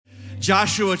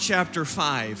Joshua chapter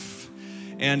 5.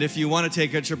 And if you want to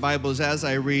take out your Bibles as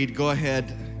I read, go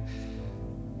ahead.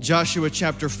 Joshua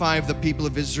chapter 5, the people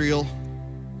of Israel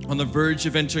on the verge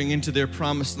of entering into their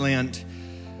promised land.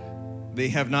 They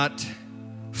have not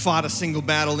fought a single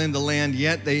battle in the land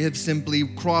yet. They have simply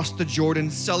crossed the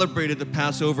Jordan, celebrated the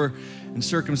Passover, and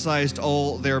circumcised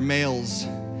all their males.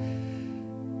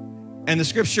 And the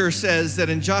scripture says that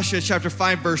in Joshua chapter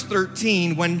 5, verse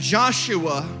 13, when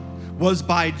Joshua was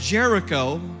by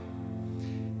Jericho,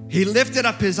 he lifted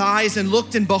up his eyes and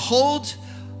looked, and behold,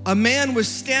 a man was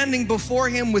standing before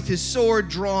him with his sword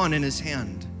drawn in his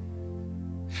hand.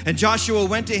 And Joshua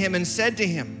went to him and said to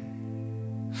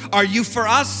him, "Are you for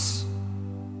us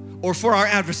or for our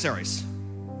adversaries?"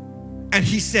 And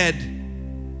he said,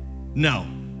 "No,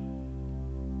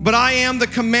 but I am the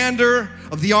commander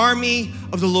of the army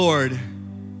of the Lord.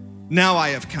 Now I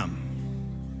have come."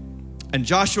 And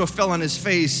Joshua fell on his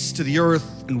face to the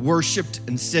earth and worshiped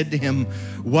and said to him,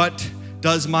 "What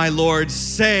does my Lord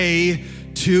say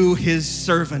to his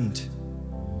servant?"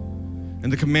 And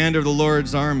the commander of the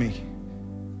Lord's army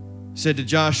said to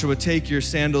Joshua, "Take your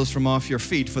sandals from off your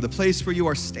feet, for the place where you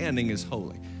are standing is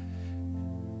holy."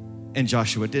 And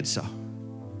Joshua did so.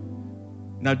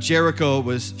 Now Jericho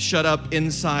was shut up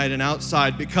inside and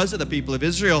outside because of the people of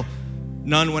Israel.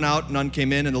 None went out, none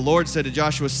came in. And the Lord said to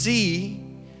Joshua, "See,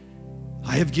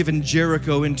 I have given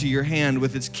Jericho into your hand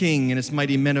with its king and its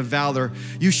mighty men of valor.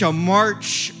 You shall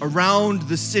march around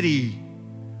the city,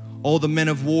 all the men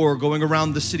of war going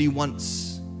around the city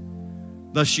once.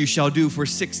 Thus you shall do for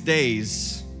 6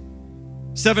 days.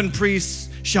 7 priests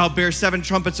shall bear 7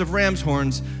 trumpets of ram's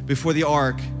horns before the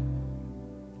ark.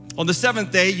 On the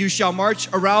 7th day you shall march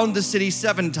around the city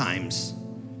 7 times,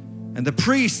 and the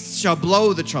priests shall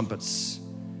blow the trumpets.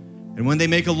 And when they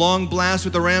make a long blast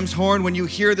with the ram's horn, when you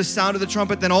hear the sound of the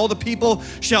trumpet, then all the people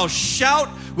shall shout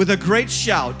with a great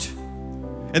shout,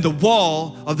 and the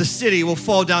wall of the city will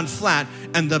fall down flat,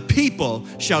 and the people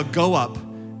shall go up,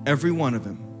 every one of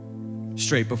them,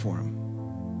 straight before him."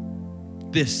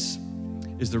 This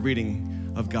is the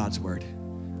reading of God's word.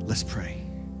 Let's pray.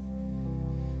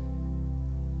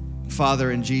 Father,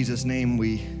 in Jesus' name,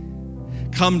 we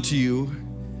come to you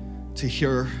to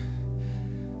hear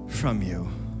from you.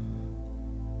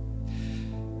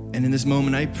 And in this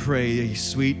moment, I pray a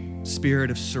sweet spirit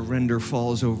of surrender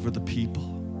falls over the people,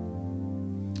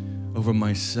 over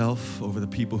myself, over the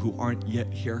people who aren't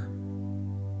yet here.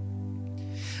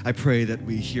 I pray that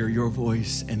we hear your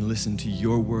voice and listen to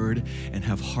your word and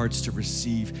have hearts to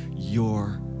receive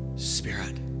your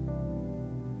spirit.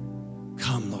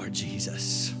 Come, Lord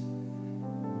Jesus.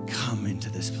 Come into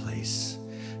this place.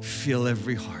 Fill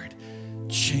every heart.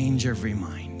 Change every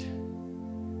mind.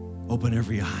 Open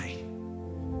every eye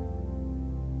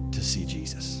to see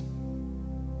Jesus.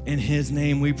 In his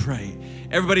name we pray.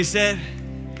 Everybody said,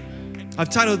 I've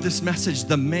titled this message,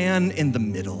 "The Man in the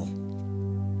Middle."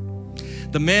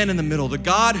 The man in the middle, the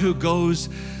God who goes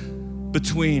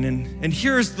between. And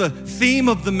here's the theme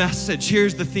of the message.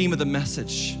 Here's the theme of the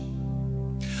message.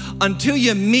 Until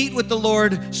you meet with the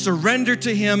Lord, surrender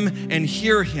to him and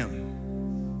hear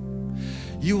him,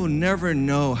 you will never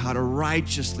know how to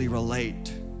righteously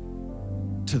relate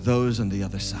to those on the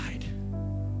other side.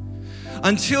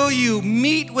 Until you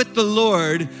meet with the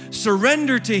Lord,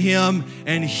 surrender to him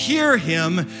and hear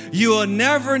him, you will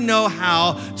never know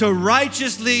how to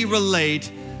righteously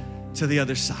relate to the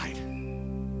other side.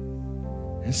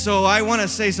 And so I want to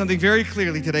say something very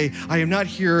clearly today. I am not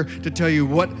here to tell you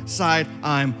what side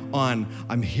I'm on.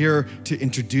 I'm here to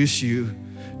introduce you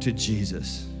to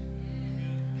Jesus.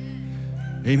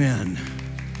 Amen.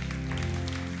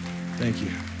 Thank you.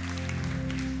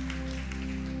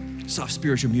 Soft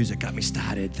spiritual music got me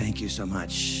started. Thank you so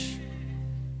much.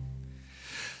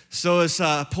 So it's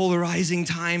polarizing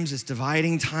times, it's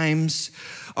dividing times.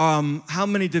 How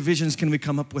many divisions can we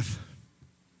come up with?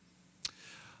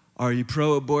 Are you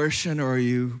pro-abortion or are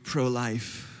you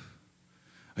pro-life?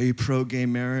 Are you pro-gay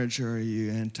marriage or are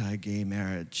you anti-gay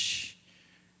marriage?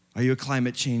 Are you a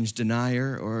climate change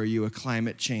denier or are you a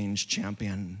climate change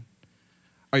champion?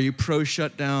 Are you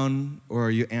pro-shutdown or are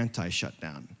you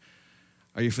anti-shutdown?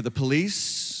 Are you for the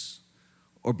police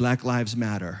or Black Lives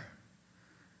Matter?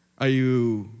 Are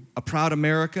you a proud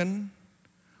American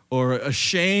or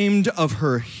ashamed of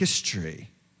her history?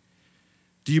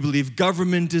 Do you believe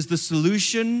government is the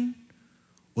solution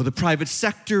or the private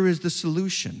sector is the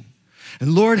solution?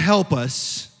 And Lord, help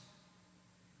us.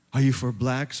 Are you for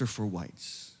blacks or for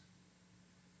whites?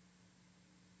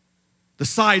 The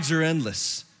sides are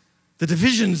endless. The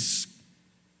divisions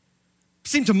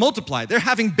seem to multiply. They're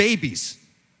having babies.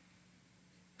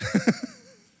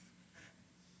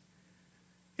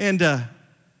 And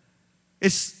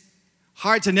it's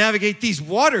hard to navigate these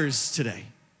waters today.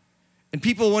 And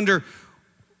people wonder,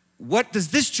 what does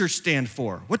this church stand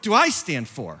for? What do I stand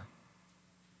for?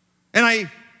 And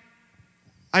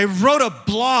I wrote a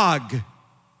blog.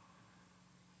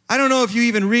 I don't know if you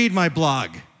even read my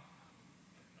blog.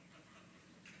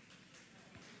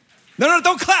 No,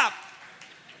 don't clap.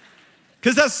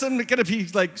 Because that's going to be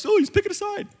like, so he's picking a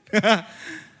side.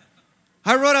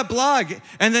 I wrote a blog,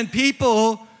 and then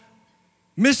people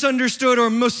misunderstood or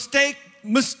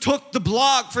mistook the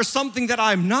blog for something that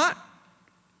I'm not.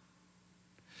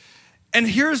 And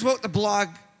here's what the blog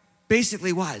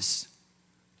basically was: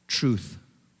 truth.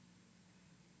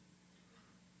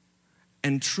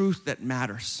 And truth that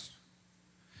matters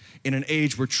in an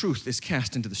age where truth is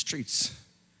cast into the streets.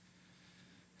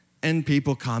 And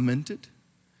people commented,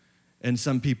 and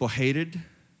some people hated,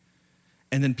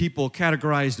 and then people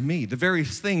categorized me. The very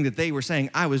thing that they were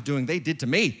saying I was doing, they did to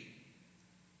me.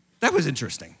 That was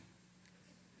interesting.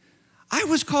 I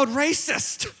was called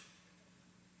racist.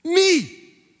 Me.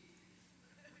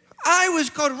 I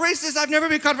was called racist. I've never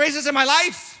been called racist in my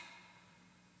life.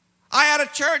 I had a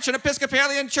church, an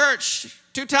Episcopalian church,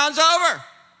 2 towns over.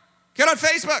 Get on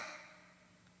Facebook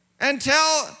and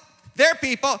tell their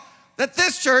people that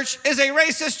this church is a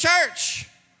racist church.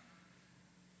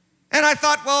 And I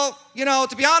thought, well,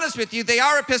 to be honest with you, they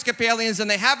are Episcopalians and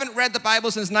they haven't read the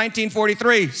Bible since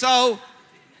 1943. So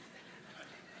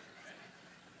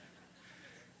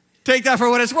take that for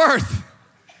what it's worth.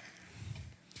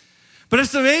 But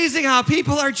it's amazing how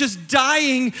people are just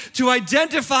dying to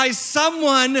identify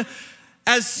someone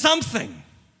as something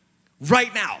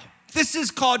right now. This is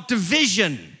called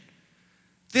division.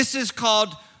 This is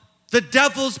called the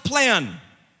devil's plan.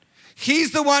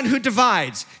 He's the one who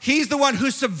divides. He's the one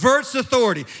who subverts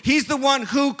authority. He's the one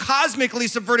who cosmically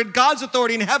subverted God's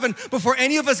authority in heaven before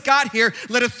any of us got here,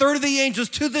 led 1/3 of the angels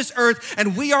to this earth,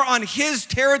 and we are on his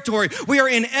territory. We are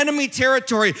in enemy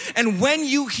territory. And when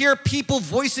you hear people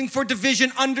voicing for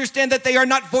division, understand that they are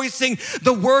not voicing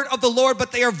the word of the Lord,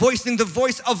 but they are voicing the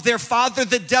voice of their father,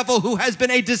 the devil, who has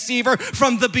been a deceiver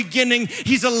from the beginning.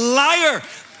 He's a liar.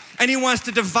 And he wants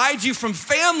to divide you from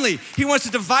family. He wants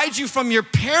to divide you from your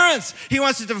parents. He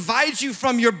wants to divide you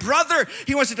from your brother.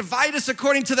 He wants to divide us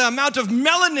according to the amount of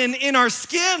melanin in our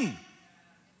skin.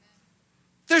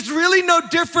 There's really no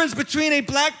difference between a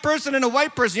black person and a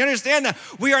white person. You understand that?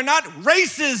 We are not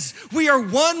races. We are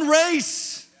one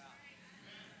race.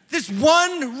 This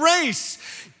one race.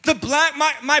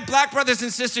 My black brothers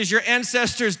and sisters, your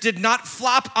ancestors did not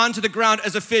flop onto the ground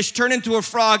as a fish, turn into a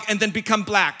frog, and then become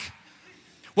black.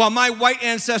 While my white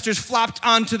ancestors flopped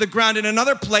onto the ground in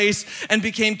another place and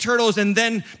became turtles and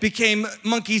then became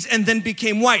monkeys and then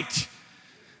became white.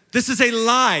 This is a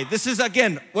lie. This is,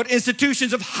 again, what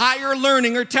institutions of higher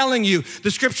learning are telling you.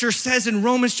 The scripture says in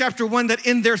Romans chapter 1 that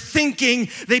in their thinking,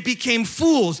 they became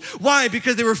fools. Why?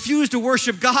 Because they refused to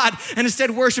worship God and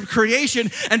instead worship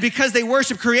creation. And because they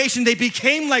worship creation, they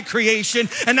became like creation.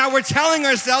 And now we're telling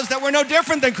ourselves that we're no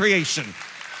different than creation.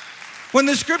 When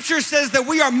the scripture says that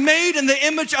we are made in the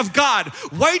image of God,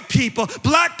 white people,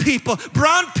 black people,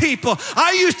 brown people.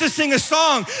 I used to sing a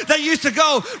song that used to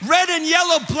go, red and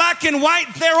yellow, black and white,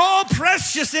 they're all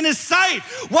precious in his sight.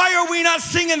 Why are we not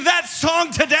singing that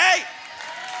song today?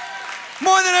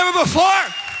 More than ever before.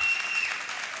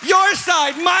 Your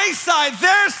side, my side,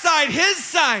 their side, his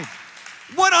side.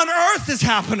 What on earth is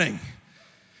happening?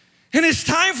 And it's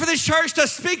time for this church to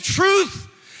speak truth,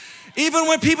 even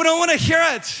when people don't want to hear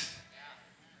it.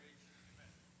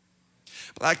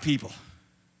 Black people,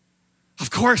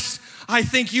 of course, I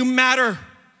think you matter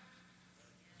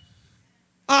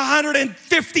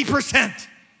 150%.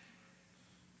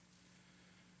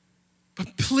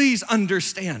 But please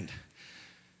understand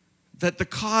that the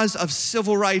cause of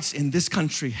civil rights in this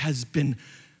country has been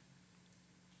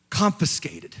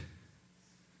confiscated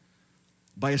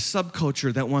by a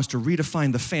subculture that wants to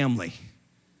redefine the family,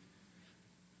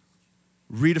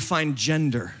 redefine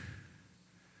gender,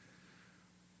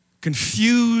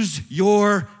 confuse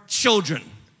your children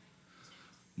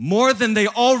more than they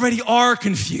already are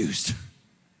confused.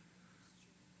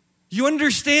 You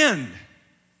understand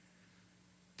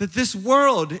that this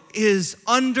world is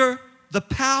under the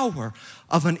power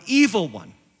of an evil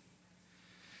one.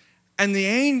 And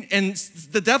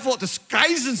the devil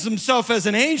disguises himself as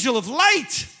an angel of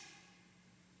light.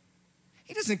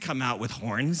 He doesn't come out with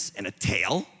horns and a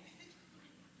tail.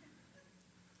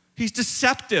 He's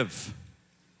deceptive.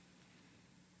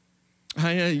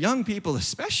 Young people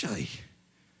especially.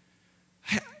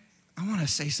 I want to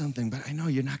say something, but I know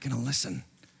you're not going to listen.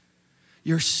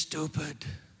 You're stupid.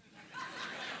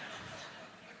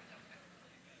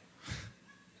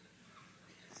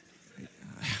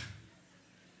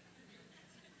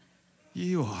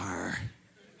 You are.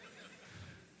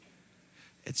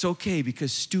 It's okay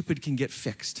because stupid can get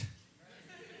fixed.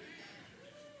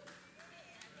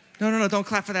 No, don't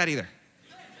clap for that either.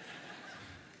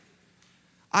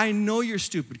 I know you're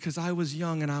stupid because I was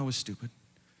young and I was stupid.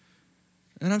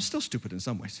 And I'm still stupid in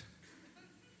some ways.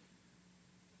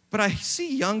 But I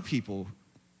see young people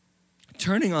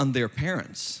turning on their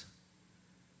parents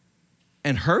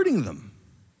and hurting them.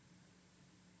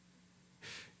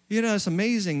 You know, it's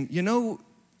amazing. You know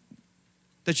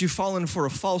that you've fallen for a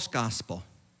false gospel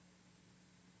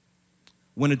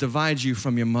when it divides you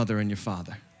from your mother and your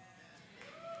father.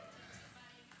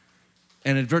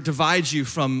 And it divides you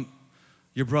from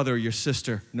your brother or your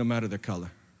sister, no matter their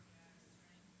color.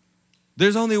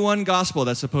 There's only one gospel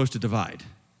that's supposed to divide.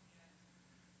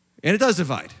 And it does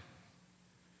divide.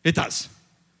 It does.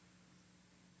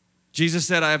 Jesus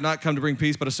said, I have not come to bring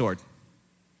peace but a sword.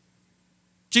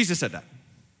 Jesus said that.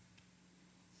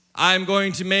 I'm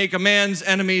going to make a man's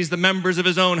enemies the members of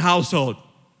his own household.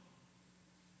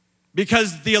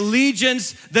 Because the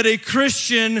allegiance that a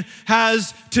Christian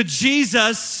has to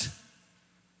Jesus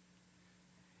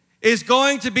is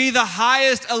going to be the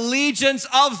highest allegiance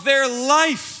of their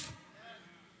life.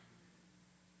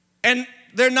 And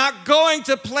they're not going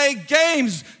to play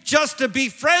games just to be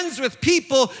friends with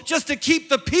people, just to keep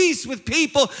the peace with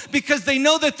people, because they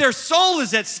know that their soul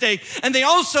is at stake. And they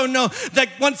also know that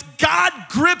once God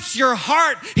grips your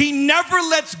heart, He never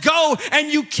lets go,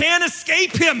 and you can't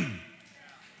escape Him.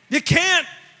 You can't.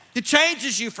 It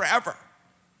changes you forever.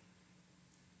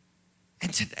 In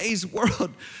today's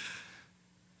world,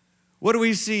 what do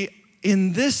we see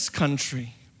in this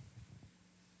country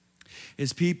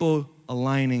is people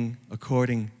aligning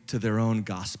according to their own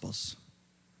gospels.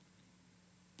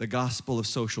 The gospel of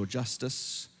social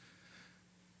justice,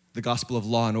 the gospel of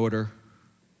law and order,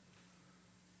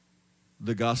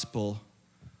 the gospel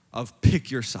of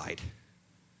pick your side.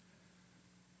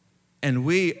 And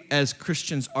we as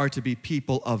Christians are to be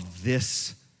people of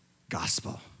this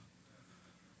gospel.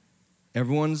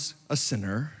 Everyone's a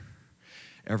sinner.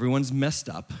 Everyone's messed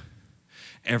up.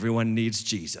 Everyone needs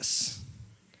Jesus.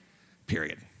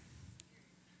 Period.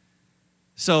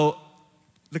 So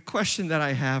the question that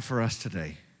I have for us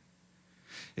today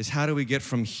is, how do we get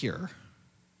from here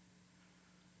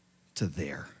to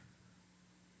there?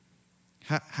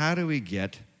 How do we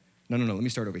get, no, let me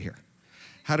start over here.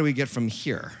 How do we get from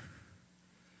here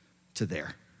to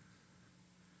there?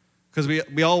 Because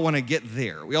we all want to get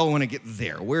there. We all want to get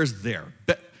there. Where's there?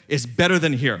 It's better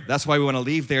than here. That's why we want to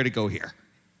leave there to go here.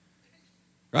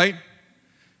 Right?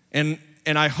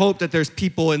 And I hope that there's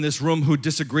people in this room who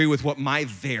disagree with what my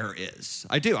there is.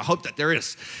 I do. I hope that there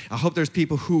is. I hope there's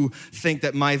people who think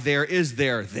that my there is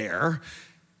there.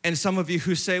 And some of you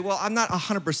who say, well, I'm not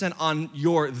 100% on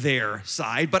your there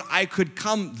side, but I could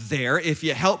come there if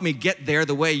you help me get there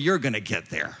the way you're going to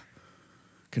get there.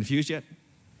 Confused yet?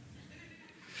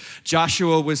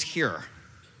 Joshua was here.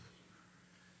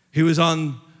 He was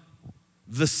on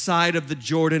the side of the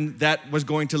Jordan that was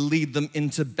going to lead them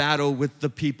into battle with the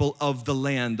people of the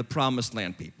land, the promised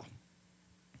land people.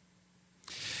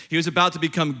 He was about to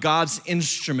become God's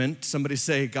instrument. Somebody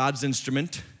say God's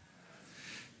instrument.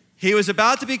 He was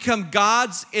about to become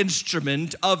God's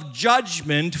instrument of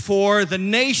judgment for the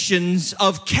nations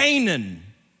of Canaan.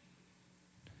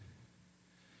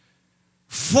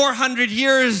 400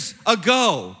 years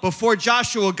ago, before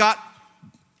Joshua got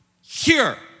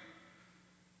here,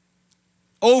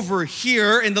 over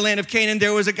here in the land of Canaan,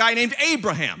 there was a guy named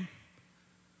Abraham,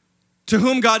 to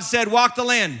whom God said, walk the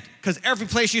land, because every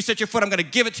place you set your foot, I'm going to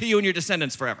give it to you and your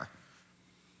descendants forever.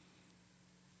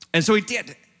 And so he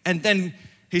did. And then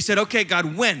he said, okay,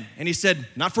 God, when? And he said,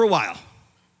 not for a while.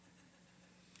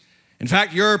 In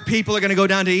fact, your people are going to go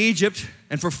down to Egypt,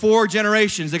 and for 4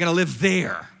 generations, they're going to live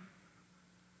there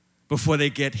before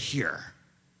they get here.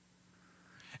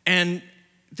 And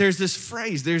there's this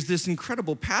phrase, there's this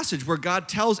incredible passage where God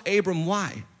tells Abram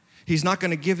why He's not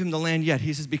going to give him the land yet.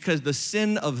 He says, because the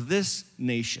sin of this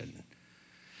nation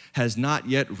has not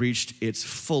yet reached its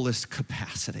fullest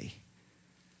capacity.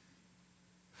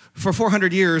 For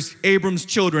 400 years, Abram's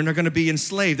children are going to be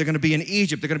enslaved. They're going to be in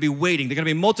Egypt. They're going to be waiting. They're going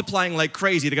to be multiplying like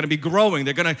crazy. They're going to be growing.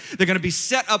 They're going to be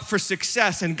set up for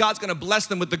success. And God's going to bless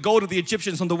them with the gold of the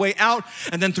Egyptians on the way out.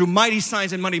 And then through mighty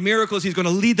signs and mighty miracles, He's going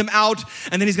to lead them out.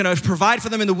 And then He's going to provide for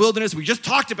them in the wilderness. We just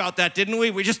talked about that, didn't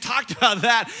we? We just talked about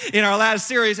that in our last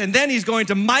series. And then He's going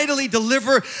to mightily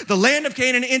deliver the land of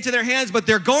Canaan into their hands. But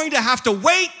they're going to have to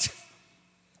wait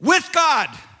with God.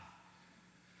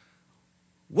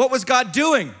 What was God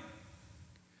doing?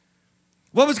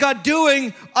 What was God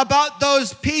doing about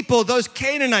those people, those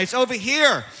Canaanites over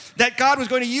here? that God was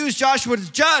going to use Joshua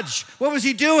to judge. What was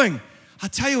he doing? I'll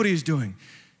tell you what he was doing.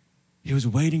 He was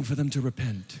waiting for them to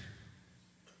repent.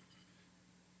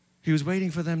 He was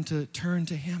waiting for them to turn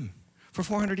to him for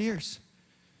 400 years.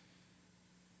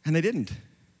 And they didn't.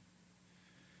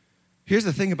 Here's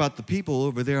the thing about the people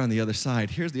over there on the other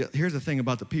side. Here's the thing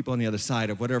about the people on the other side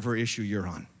of whatever issue you're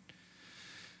on.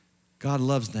 God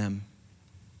loves them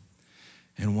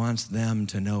and wants them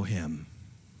to know him.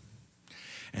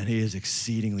 And he is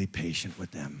exceedingly patient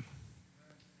with them.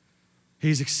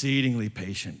 He's exceedingly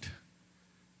patient.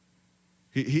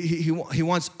 He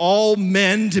wants all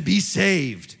men to be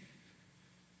saved.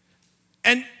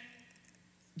 And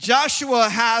Joshua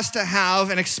has to have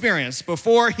an experience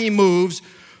before he moves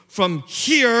from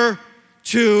here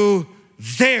to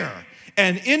there.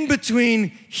 And in between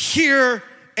here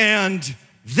and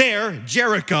there,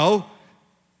 Jericho,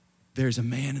 there's a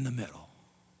man in the middle.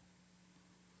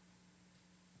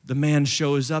 The man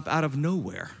shows up out of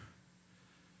nowhere.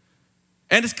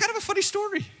 And it's kind of a funny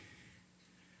story.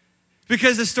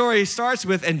 Because the story starts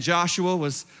with, and Joshua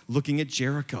was looking at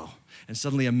Jericho. And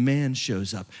suddenly a man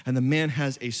shows up. And the man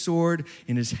has a sword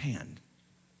in his hand.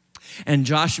 And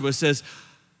Joshua says,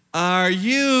 are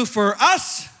you for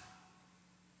us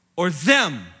or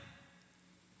them?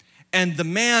 And the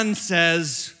man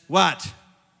says, what?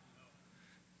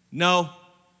 No.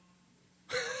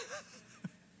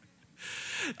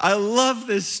 I love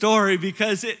this story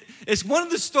because it's one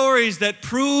of the stories that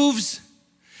proves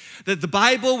that the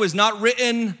Bible was not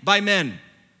written by men,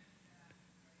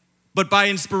 but by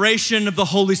inspiration of the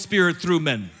Holy Spirit through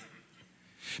men.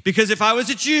 Because if I was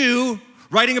a Jew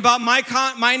writing about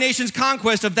my nation's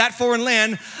conquest of that foreign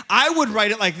land, I would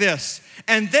write it like this.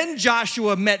 And then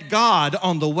Joshua met God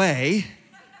on the way,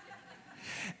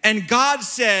 and God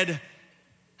said,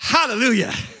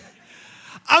 hallelujah,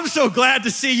 I'm so glad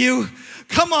to see you.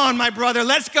 Come on, my brother,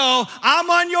 let's go. I'm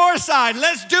on your side.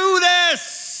 Let's do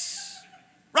this.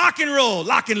 Rock and roll,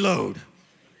 lock and load.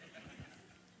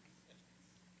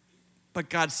 But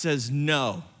God says,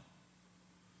 no.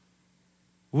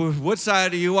 What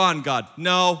side are you on, God?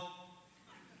 No.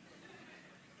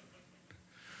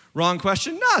 Wrong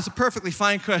question? No, it's a perfectly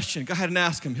fine question. Go ahead and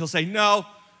ask him. He'll say, no.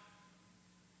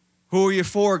 Who are you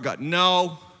for, God?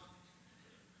 No.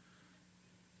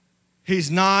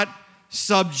 He's not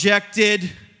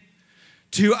subjected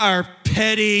to our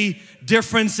petty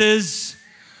differences,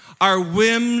 our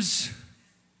whims,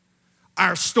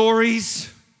 our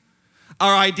stories,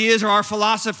 our ideas, or our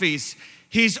philosophies.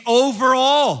 He's over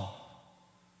all.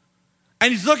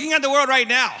 And he's looking at the world right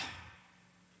now.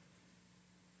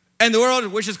 And the world,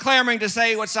 which is clamoring to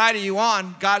say, what side are you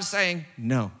on? God's saying,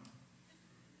 no.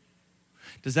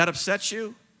 Does that upset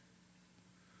you?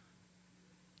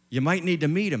 You might need to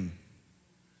meet him.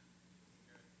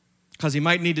 Because he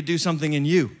might need to do something in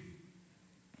you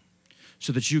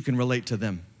so that you can relate to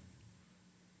them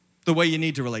the way you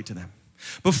need to relate to them.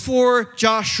 Before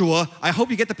Joshua, I hope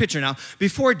you get the picture now,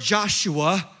 before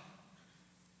Joshua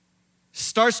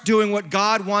starts doing what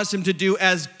God wants him to do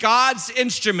as God's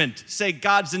instrument. Say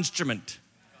God's instrument.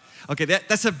 Okay,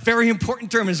 that's a very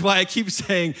important term, is why I keep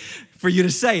saying for you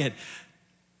to say it.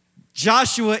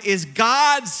 Joshua is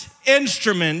God's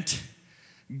instrument.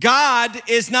 God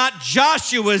is not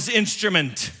Joshua's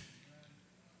instrument.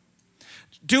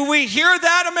 Do we hear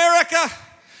that, America?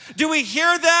 Do we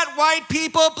hear that, white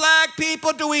people, black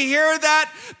people? Do we hear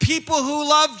that, people who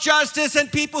love justice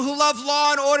and people who love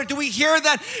law and order? Do we hear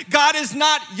that God is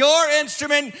not your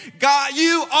instrument? God,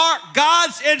 you are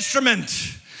God's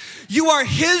instrument. You are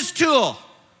his tool.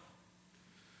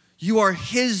 You are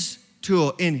his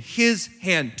tool in his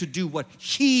hand to do what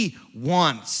he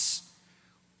wants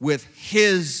with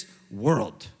his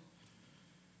world.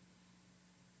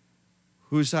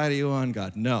 Whose side are you on,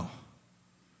 God? No.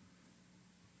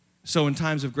 So in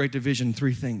times of great division,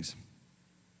 3 things.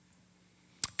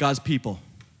 God's people,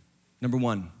 number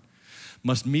 1,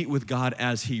 must meet with God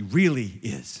as he really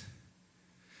is.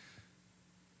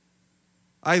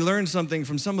 I learned something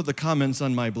from some of the comments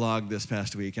on my blog this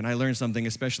past week, and I learned something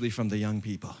especially from the young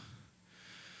people.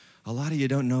 A lot of you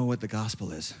don't know what the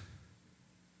gospel is.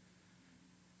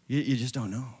 You just don't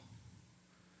know.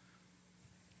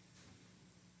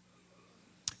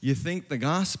 You think the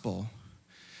gospel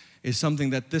is something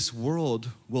that this world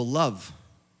will love,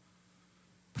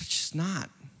 but it's just not.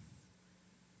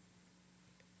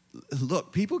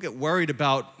 Look, people get worried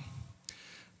about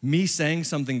me saying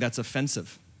something that's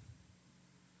offensive.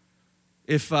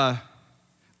 If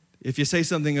you say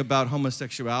something about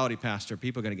homosexuality, Pastor,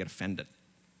 people are going to get offended.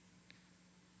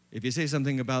 If you say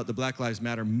something about the Black Lives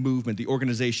Matter movement, the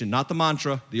organization, not the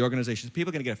mantra, the organization, people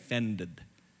are going to get offended.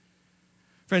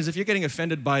 Friends, if you're getting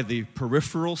offended by the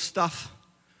peripheral stuff,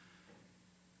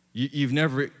 you've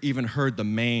never even heard the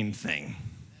main thing.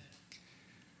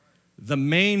 The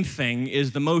main thing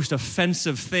is the most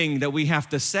offensive thing that we have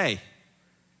to say.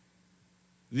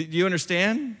 Do you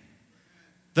understand?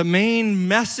 The main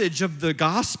message of the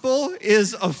gospel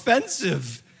is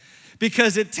offensive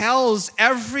because it tells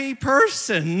every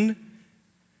person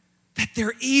that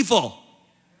they're evil.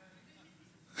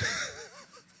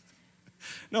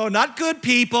 No, not good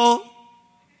people.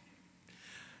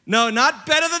 No, not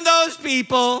better than those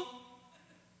people.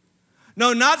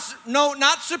 No, not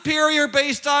superior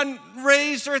based on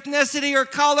race or ethnicity or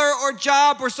color or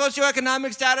job or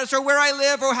socioeconomic status or where I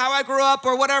live or how I grew up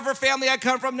or whatever family I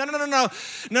come from.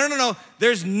 No.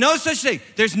 There's no such thing.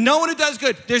 There's no one who does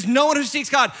good. There's no one who seeks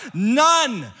God.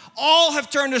 None. All have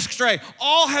turned astray.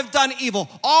 All have done evil.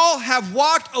 All have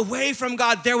walked away from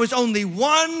God. There was only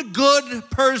one good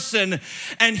person,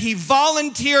 and he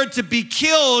volunteered to be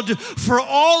killed for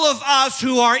all of us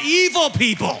who are evil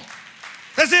people.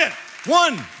 That's it.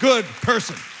 One good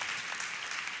person.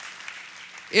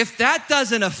 If that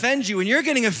doesn't offend you and you're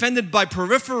getting offended by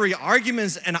periphery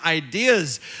arguments and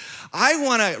ideas, I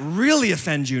want to really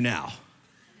offend you now.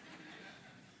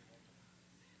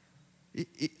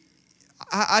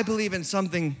 I believe in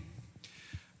something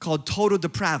called total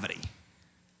depravity.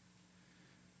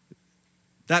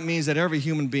 That means that every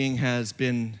human being has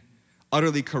been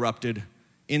utterly corrupted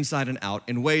inside and out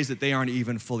in ways that they aren't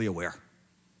even fully aware.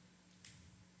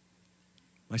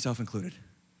 Myself included.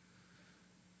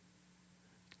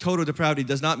 Total depravity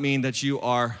does not mean that you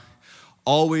are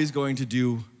always going to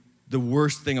do the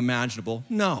worst thing imaginable.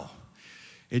 No.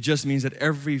 It just means that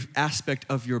every aspect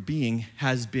of your being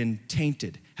has been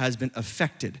tainted, has been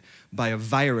affected by a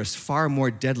virus far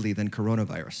more deadly than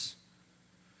coronavirus.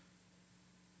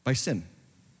 By sin.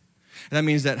 And that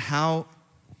means that how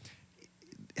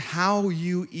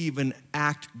you even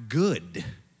act good,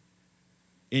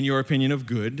 in your opinion of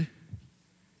good,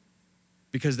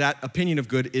 because that opinion of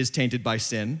good is tainted by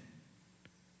sin.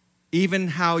 Even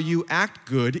how you act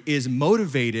good is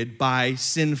motivated by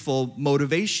sinful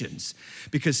motivations.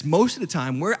 Because most of the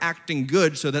time, we're acting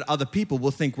good so that other people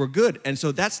will think we're good. And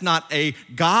so that's not a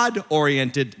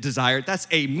God-oriented desire, that's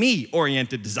a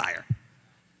me-oriented desire.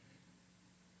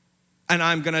 And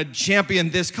I'm gonna champion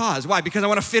this cause. Why? Because I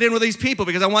wanna fit in with these people,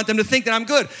 because I want them to think that I'm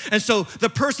good. And so the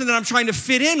person that I'm trying to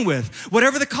fit in with,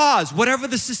 whatever the cause, whatever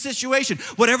the situation,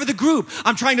 whatever the group,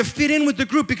 I'm trying to fit in with the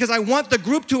group because I want the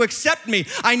group to accept me.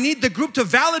 I need the group to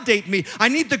validate me. I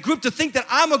need the group to think that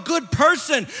I'm a good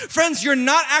person. Friends, you're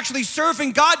not actually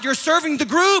serving God, you're serving the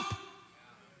group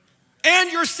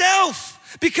and yourself.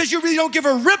 Because you really don't give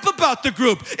a rip about the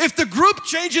group. If the group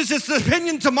changes its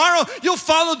opinion tomorrow, you'll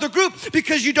follow the group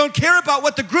because you don't care about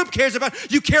what the group cares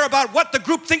about. You care about what the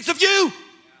group thinks of you.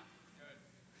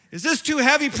 Is this too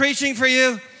heavy preaching for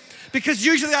you? Because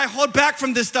usually I hold back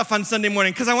from this stuff on Sunday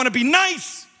morning because I want to be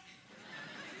nice.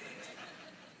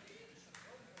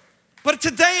 But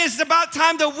today is about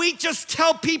time that we just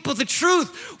tell people the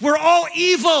truth. We're all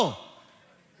evil.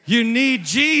 You need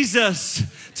Jesus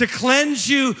to cleanse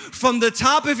you from the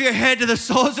top of your head to the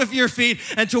soles of your feet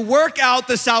and to work out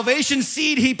the salvation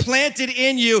seed he planted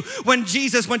in you when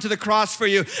Jesus went to the cross for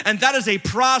you. And that is a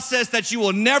process that you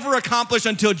will never accomplish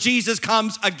until Jesus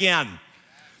comes again.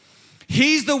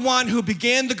 He's the one who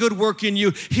began the good work in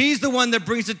you. He's the one that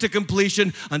brings it to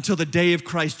completion until the day of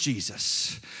Christ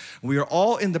Jesus. We are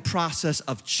all in the process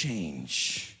of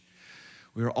change.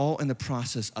 We are all in the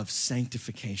process of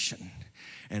sanctification.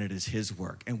 And it is his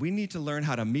work. And we need to learn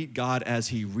how to meet God as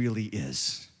he really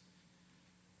is.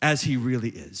 As he really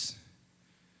is.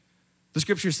 The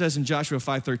scripture says in Joshua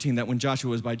 5:13 that when Joshua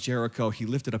was by Jericho, he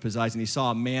lifted up his eyes and he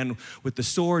saw a man with the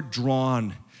sword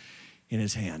drawn in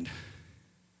his hand.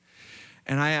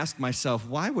 And I asked myself,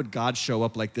 why would God show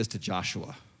up like this to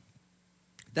Joshua?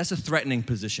 That's a threatening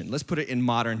position. Let's put it in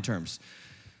modern terms.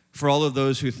 For all of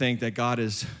those who think that God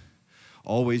is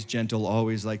always gentle,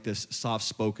 always like this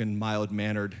soft-spoken,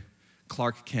 mild-mannered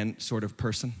Clark Kent sort of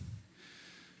person.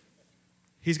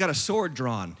 He's got a sword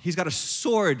drawn. He's got a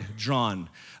sword drawn.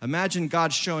 Imagine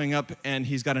God showing up and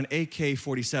he's got an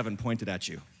AK-47 pointed at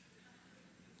you.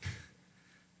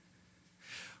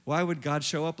 Why would God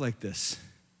show up like this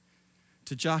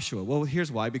to Joshua? Well,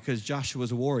 here's why. Because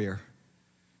Joshua's a warrior.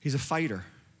 He's a fighter.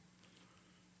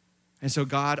 And so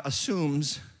God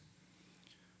assumes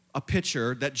a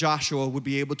picture that Joshua would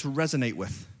be able to resonate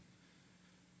with.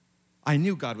 I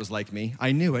knew God was like me.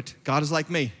 I knew it. God is like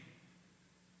me.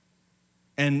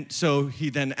 And so he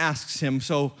then asks him,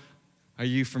 so are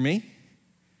you for me?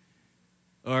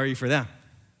 Or are you for them?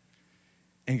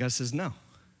 And God says, no.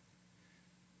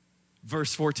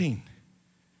 verse 14.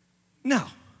 No.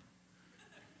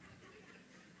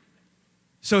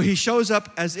 So he shows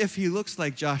up as if he looks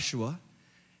like Joshua,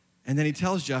 and then he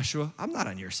tells Joshua, I'm not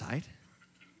on your side.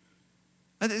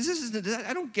 I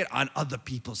don't get on other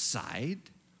people's side.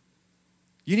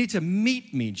 You need to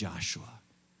meet me, Joshua.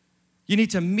 You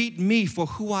need to meet me for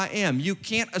who I am. You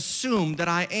can't assume that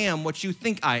I am what you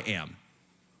think I am.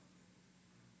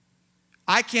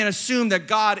 I can't assume that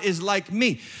God is like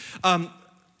me.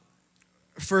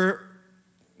 For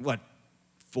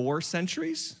 4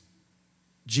 centuries,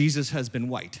 Jesus has been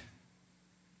white.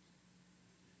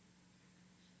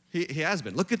 He has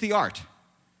been. Look at the art.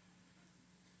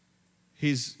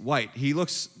 He's white. He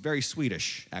looks very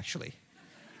Swedish, actually.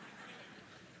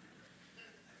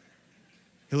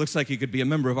 He looks like he could be a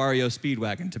member of REO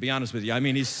Speedwagon, to be honest with you. I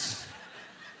mean, he's...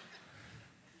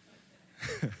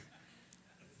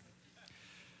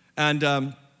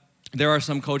 And there are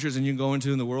some cultures, and you can go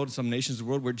into in the world, some nations of the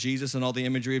world, where Jesus and all the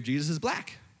imagery of Jesus is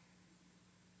black.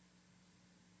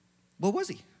 What was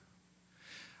he?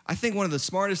 I think one of the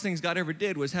smartest things God ever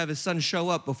did was have his son show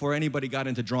up before anybody got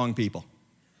into drawing people.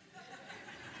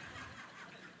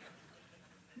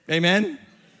 Amen?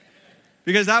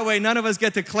 Because that way none of us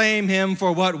get to claim him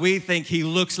for what we think he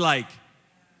looks like.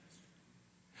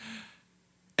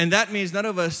 And that means none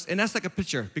of us, and that's like a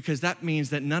picture, because that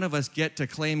means that none of us get to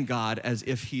claim God as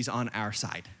if he's on our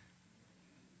side.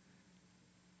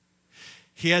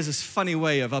 He has this funny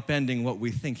way of upending what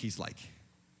we think he's like.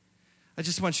 I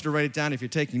just want you to write it down if you're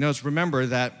taking notes. Remember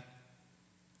that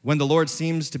when the Lord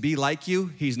seems to be like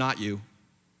you, he's not you.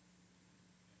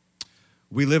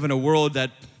 We live in a world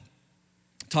that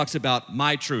talks about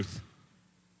my truth,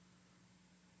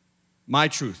 my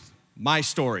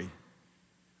story,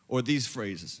 or these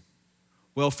phrases.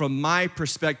 Well, from my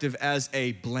perspective as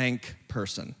a blank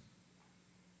person,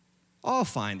 oh,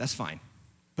 fine, that's fine,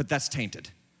 but that's tainted.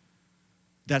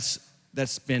 That's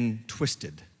been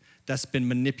twisted. That's been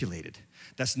manipulated.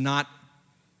 That's not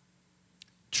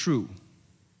true.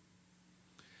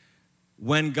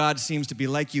 When God seems to be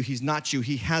like you, he's not you.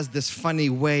 He has this funny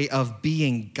way of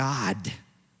being God.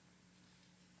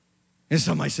 And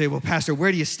some might say, well, Pastor,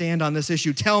 where do you stand on this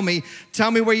issue? Tell me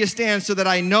where you stand so that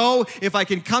I know if I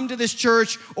can come to this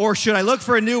church or should I look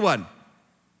for a new one?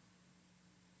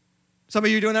 Some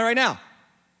of you are doing that right now.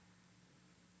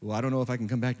 Well, I don't know if I can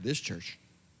come back to this church.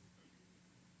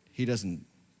 He doesn't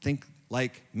think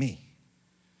like me.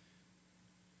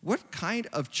 What kind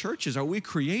of churches are we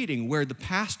creating where the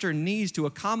pastor needs to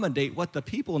accommodate what the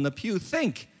people in the pew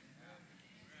think?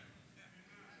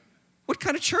 What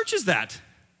kind of church is that?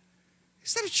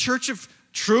 Is that a church of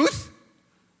truth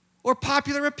or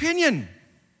popular opinion?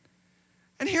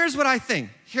 And here's what I think.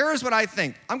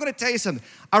 I'm going to tell you something.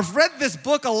 I've read this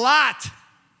book a lot.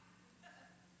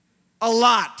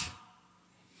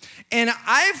 And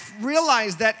I've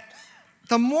realized that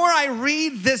the more I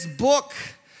read this book,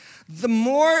 the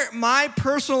more my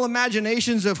personal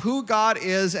imaginations of who God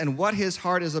is and what his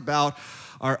heart is about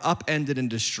are upended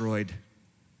and destroyed.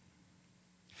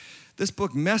 This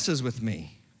book messes with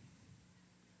me.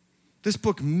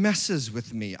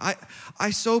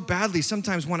 I so badly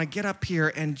sometimes want to get up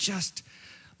here and just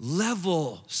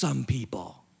level some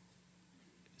people.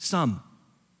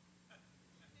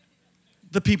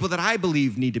 The people that I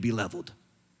believe need to be leveled.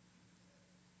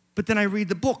 But then I read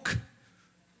the book,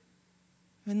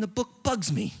 and the book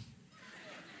bugs me.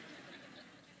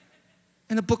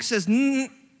 And the book says,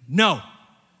 no,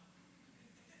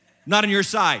 not on your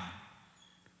side.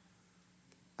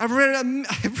 I've read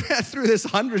through this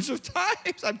hundreds of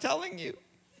times, I'm telling you.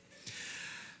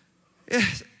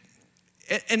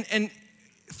 And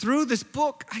through this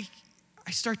book,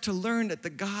 I start to learn that the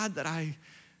God that I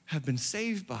have been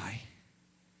saved by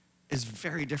is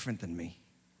very different than me.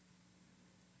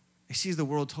 He sees the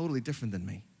world totally different than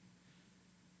me.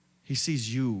 He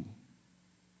sees you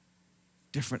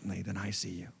differently than I see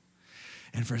you.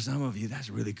 And for some of you, that's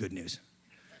really good news,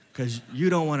 because you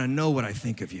don't want to know what I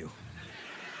think of you.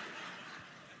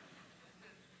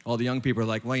 All the young people are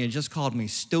like, well, you just called me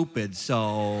stupid,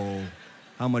 so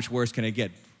how much worse can it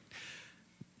get?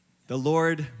 The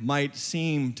Lord might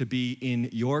seem to be in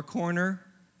your corner.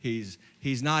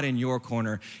 He's not in your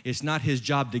corner. It's not his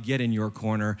job to get in your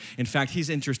corner. In fact,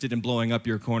 he's interested in blowing up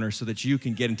your corner so that you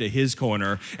can get into his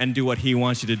corner and do what he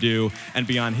wants you to do and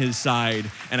be on his side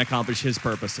and accomplish his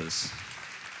purposes.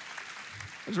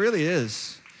 It really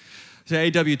is. So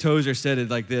A.W. Tozer said it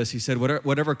like this. He said,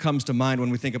 whatever comes to mind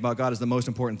when we think about God is the most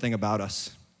important thing about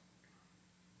us.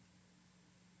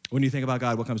 When you think about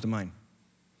God, what comes to mind?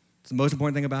 It's the most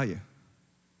important thing about you.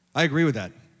 I agree with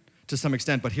that. to some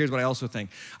extent, but here's what I also think.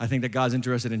 I think that God's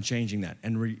interested in changing that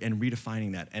and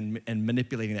redefining that and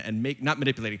manipulating that and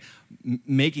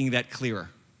making that clearer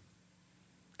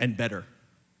and better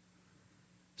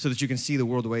so that you can see the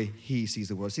world the way he sees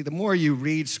the world. See, the more you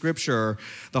read Scripture,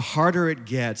 the harder it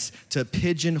gets to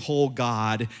pigeonhole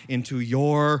God into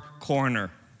your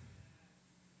corner.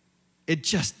 It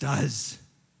just does.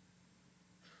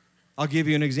 I'll give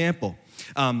you an example.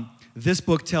 This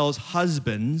book tells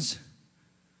husbands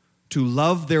to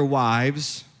love their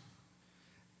wives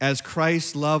as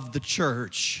Christ loved the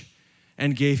church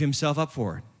and gave himself up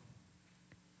for it.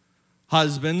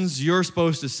 Husbands, you're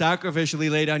supposed to sacrificially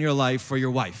lay down your life for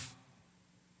your wife.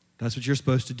 That's what you're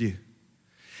supposed to do.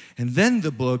 And then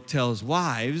the book tells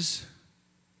wives,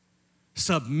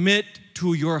 submit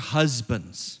to your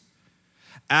husbands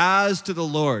as to the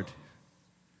Lord.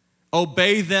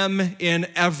 Obey them in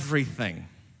everything.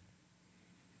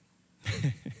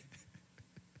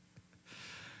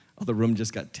 Oh, the room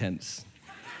just got tense.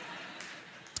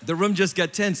 The room just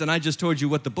got tense, and I just told you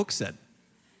what the book said.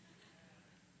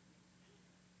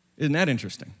 Isn't that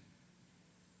interesting?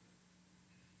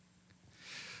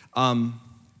 And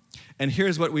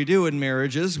here's what we do in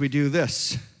marriages. We do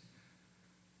this.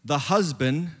 The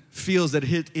husband feels that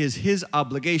it is his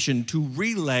obligation to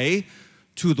relay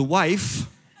to the wife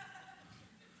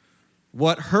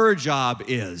what her job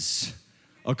is,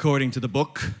 according to the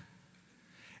book.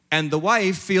 And the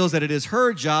wife feels that it is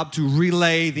her job to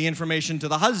relay the information to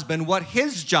the husband what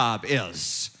his job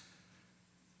is.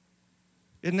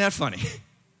 Isn't that funny?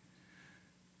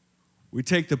 We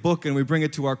take the book and we bring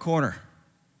it to our corner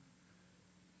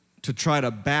to try to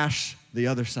bash the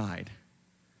other side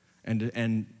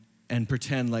and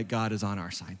pretend like God is on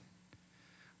our side.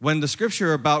 When the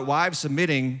scripture about wives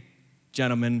submitting,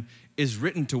 gentlemen, is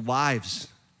written to wives.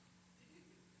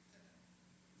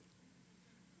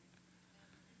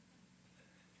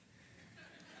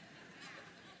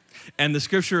 And the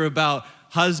scripture about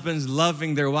husbands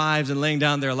loving their wives and laying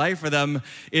down their life for them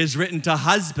is written to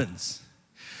husbands.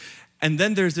 And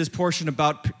then there's this portion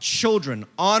about children.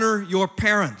 Honor your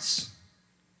parents.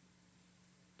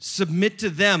 Submit to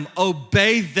them.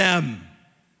 Obey them.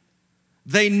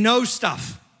 They know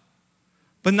stuff.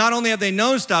 But not only have they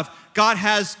known stuff, God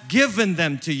has given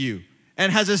them to you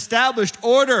and has established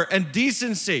order and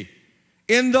decency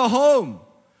in the home.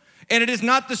 And it is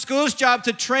not the school's job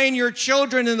to train your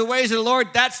children in the ways of the Lord.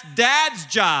 That's dad's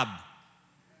job.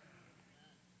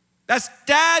 That's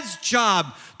dad's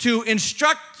job, to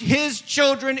instruct his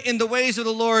children in the ways of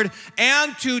the Lord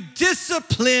and to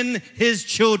discipline his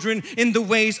children in the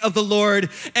ways of the Lord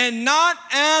and not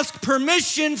ask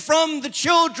permission from the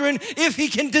children if he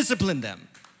can discipline them.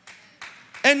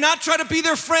 And not try to be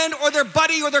their friend or their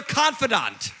buddy or their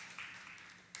confidant.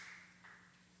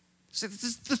 See, this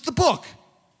is the book.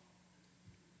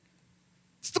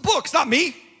 It's the book, it's not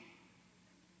me.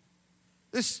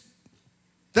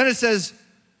 Then it says,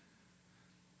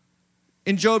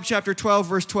 in Job chapter 12,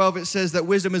 verse 12, it says that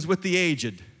wisdom is with the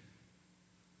aged.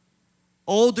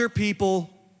 Older people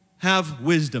have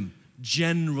wisdom,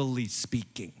 generally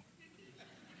speaking.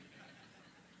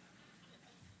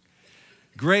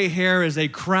 Gray hair is a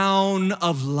crown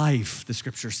of life, the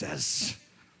scripture says.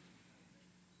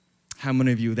 How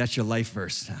many of you, that's your life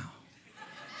verse now?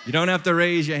 You don't have to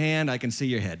raise your hand, I can see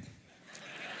your head.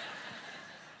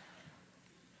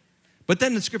 But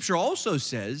then the scripture also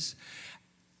says,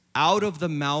 out of the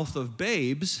mouth of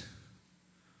babes,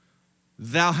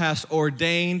 thou hast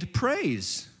ordained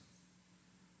praise.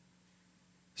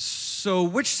 So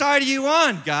which side are you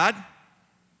on, God?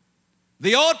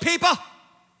 The old people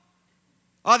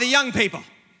or the young people?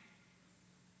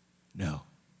 No.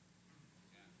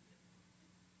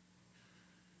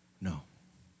 No.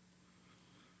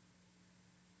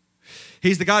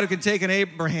 He's the God who can take an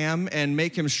Abraham and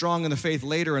make him strong in the faith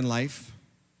later in life.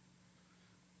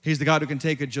 He's the God who can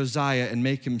take a Josiah and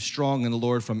make him strong in the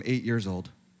Lord from 8 years old.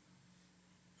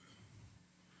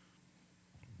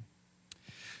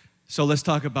 So let's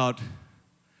talk about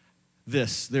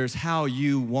this. There's how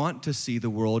you want to see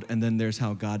the world, and then there's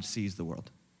how God sees the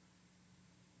world.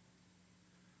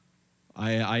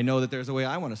 I know that there's a way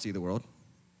I want to see the world,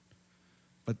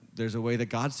 but there's a way that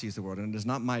God sees the world, and it is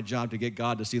not my job to get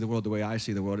God to see the world the way I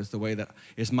see the world.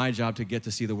 It's my job to get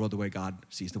to see the world the way God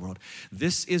sees the world.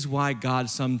 This is why God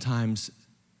sometimes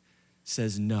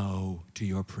says no to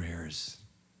your prayers.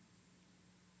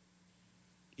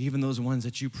 Even those ones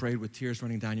that you prayed with tears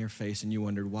running down your face and you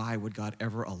wondered, why would God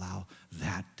ever allow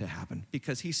that to happen?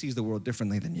 Because he sees the world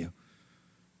differently than you.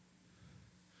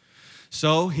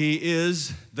 So he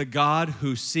is the God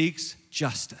who seeks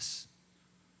justice.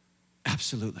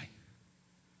 Absolutely.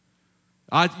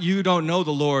 You don't know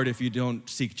the Lord if you don't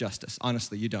seek justice.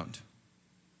 Honestly, you don't.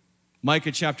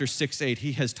 Micah chapter 6:8,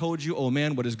 he has told you, O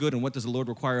man, what is good and what does the Lord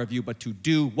require of you, but to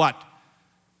do what?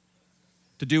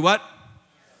 To do what?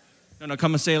 No,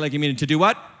 come and say it like you mean it. To do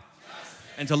what? Justice.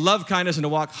 And to love kindness and to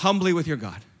walk humbly with your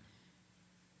God.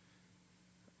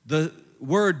 The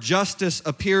word justice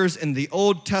appears in the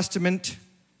Old Testament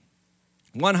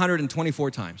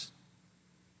 124 times.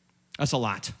 That's a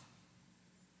lot.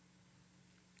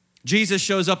 Jesus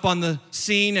shows up on the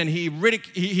scene and he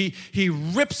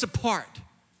rips apart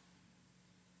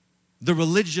the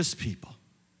religious people,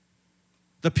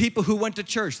 the people who went to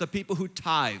church, the people who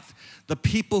tithed, the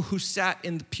people who sat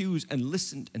in the pews and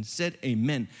listened and said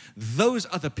amen. Those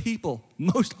are the people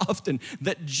most often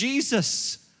that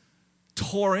Jesus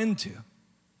tore into.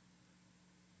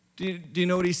 Do you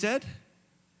know what he said?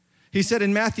 He said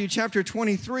in Matthew chapter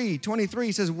 23,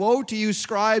 he says, woe to you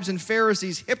scribes and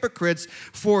Pharisees, hypocrites,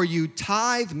 for you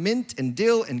tithe mint and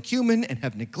dill and cumin and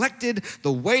have neglected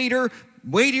the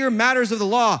weightier matters of the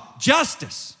law,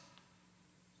 justice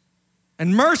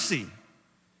and mercy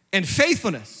and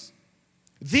faithfulness.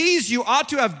 These you ought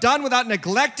to have done without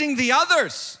neglecting the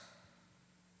others.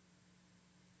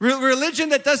 Religion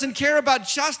that doesn't care about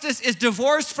justice is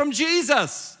divorced from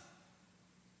Jesus.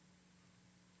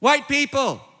 White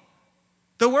people,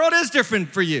 the world is different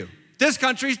for you. This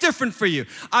country is different for you.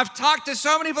 I've talked to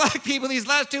so many black people these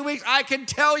last 2 weeks, I can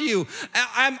tell you,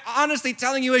 I'm honestly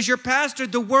telling you as your pastor,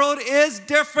 the world is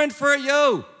different for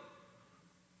you.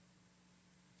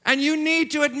 And you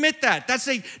need to admit that. That's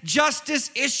a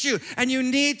justice issue. And you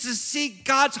need to seek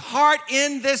God's heart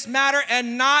in this matter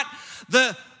and not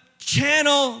the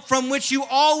channel from which you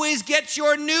always get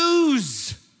your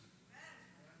news.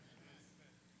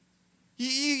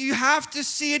 You have to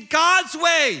see it God's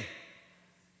way,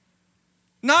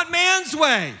 not man's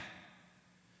way.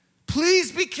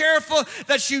 Please be careful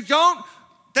that you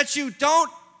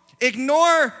don't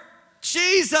ignore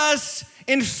Jesus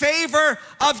in favor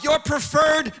of your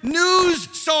preferred news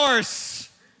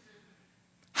source.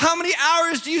 How many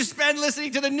hours do you spend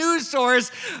listening to the news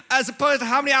source as opposed to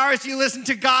how many hours do you listen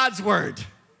to God's word?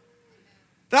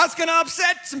 That's going to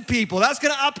upset some people. That's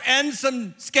going to upend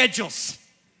some schedules.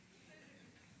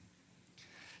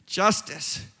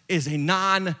 Justice is a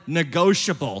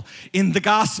non-negotiable in the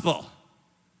gospel.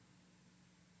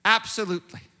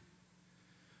 Absolutely.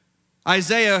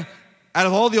 Isaiah, out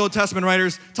of all the Old Testament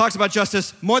writers, talks about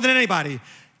justice more than anybody.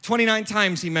 29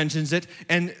 times he mentions it,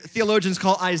 and theologians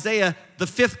call Isaiah the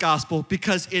fifth gospel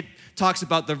because it talks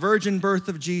about the virgin birth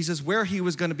of Jesus, where he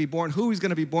was going to be born, who he's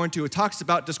going to be born to. It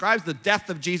describes the death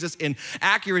of Jesus in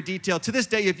accurate detail. To this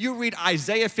day, if you read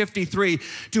Isaiah 53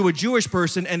 to a Jewish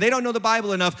person and they don't know the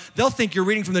Bible enough, they'll think you're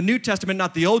reading from the New Testament,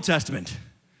 not the Old Testament.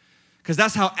 Because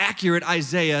that's how accurate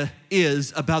Isaiah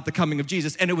is about the coming of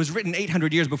Jesus. And it was written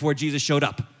 800 years before Jesus showed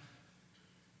up.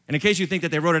 And in case you think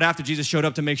that they wrote it after Jesus showed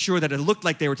up to make sure that it looked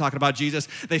like they were talking about Jesus,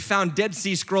 they found Dead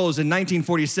Sea Scrolls in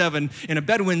 1947 in a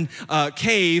Bedouin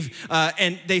cave,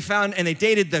 and they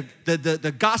dated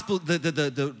the gospel,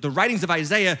 the writings of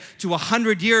Isaiah to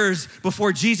 100 years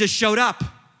before Jesus showed up.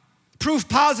 Proof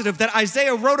positive that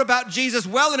Isaiah wrote about Jesus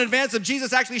well in advance of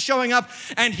Jesus actually showing up,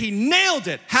 and he nailed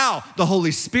it. How? The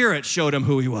Holy Spirit showed him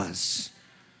who he was.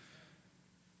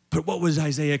 But what was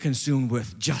Isaiah consumed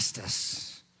with? Justice.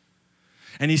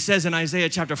 And he says in Isaiah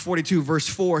chapter 42, verse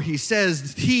 4, he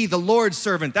says, he, the Lord's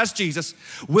servant, that's Jesus,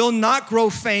 will not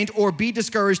grow faint or be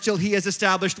discouraged till he has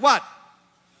established what?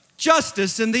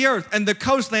 Justice in the earth, and the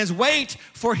coastlands wait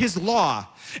for his law.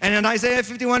 And in Isaiah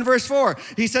 51, verse 4,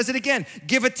 he says it again,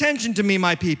 give attention to me,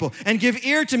 my people, and give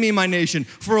ear to me, my nation,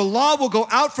 for a law will go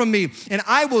out from me, and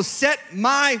I will set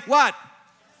my what?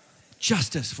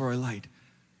 Justice for a light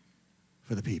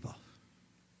for the people.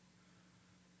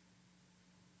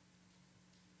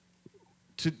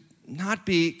 To not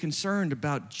be concerned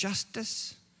about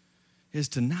justice is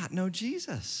to not know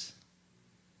Jesus.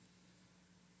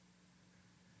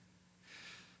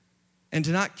 And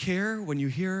to not care when you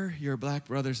hear your black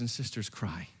brothers and sisters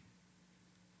cry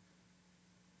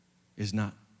is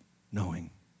not knowing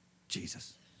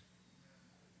Jesus.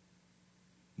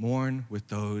 Mourn with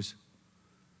those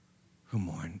who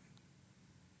mourn.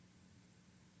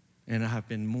 And I have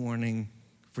been mourning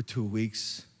for 2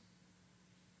 weeks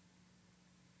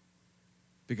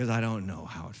because I don't know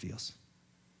how it feels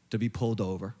to be pulled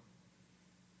over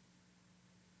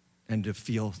and to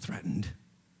feel threatened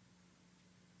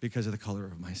because of the color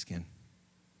of my skin.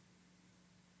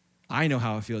 I know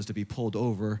how it feels to be pulled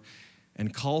over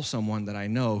and call someone that I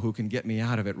know who can get me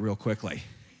out of it real quickly.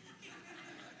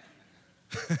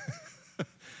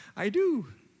 I do.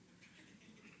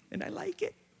 And I like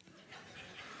it.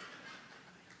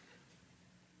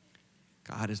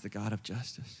 God is the God of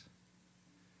justice.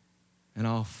 And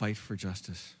I'll fight for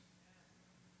justice.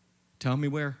 Tell me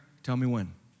where, tell me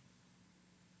when.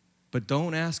 But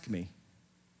don't ask me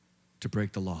to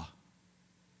break the law.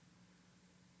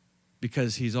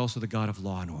 Because he's also the God of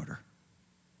law and order.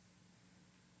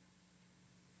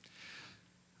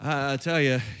 I tell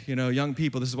you, young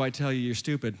people, this is why I tell you you're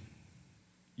stupid.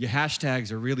 Your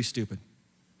hashtags are really stupid.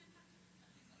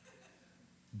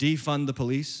 Defund the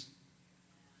police.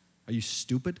 Are you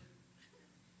stupid?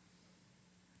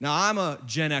 Now, I'm a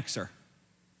Gen Xer.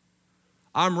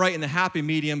 I'm right in the happy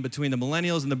medium between the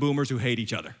millennials and the boomers who hate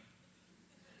each other.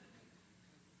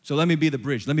 So let me be the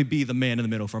bridge. Let me be the man in the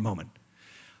middle for a moment.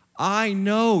 I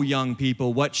know, young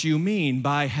people, what you mean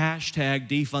by hashtag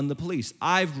defund the police.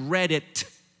 I've read it.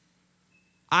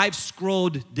 I've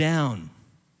scrolled down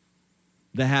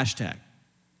the hashtag.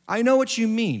 I know what you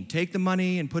mean. Take the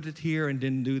money and put it here and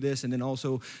then do this, and then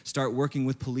also start working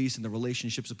with police and the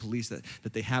relationships of police that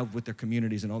they have with their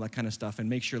communities and all that kind of stuff, and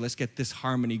make sure, let's get this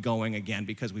harmony going again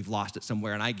because we've lost it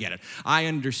somewhere, and I get it. I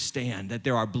understand that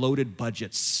there are bloated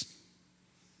budgets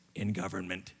in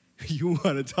government. You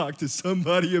want to talk to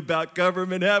somebody about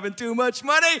government having too much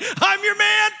money? I'm your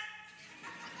man.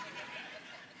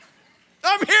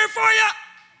 I'm here for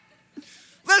you.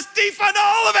 Let's defund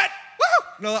all of it.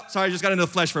 Woo! No, sorry, I just got into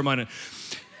the flesh for a minute.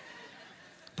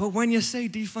 But when you say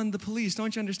defund the police,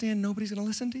 don't you understand nobody's going to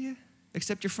listen to you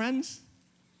except your friends?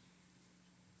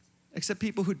 Except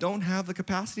people who don't have the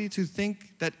capacity to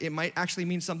think that it might actually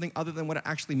mean something other than what it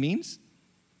actually means?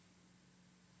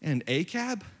 And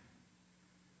ACAB?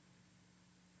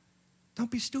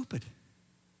 Don't be stupid.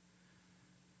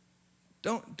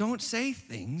 Don't say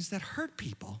things that hurt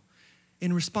people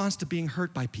in response to being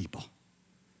hurt by people.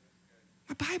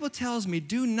 My Bible tells me,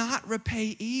 do not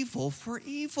repay evil for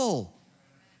evil.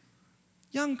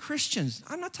 Young Christians,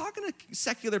 I'm not talking to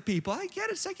secular people. I get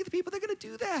it, secular people, they're going to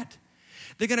do that.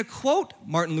 They're going to quote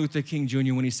Martin Luther King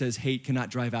Jr. when he says, hate cannot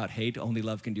drive out hate, only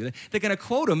love can do that. They're going to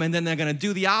quote him, and then they're going to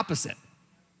do the opposite.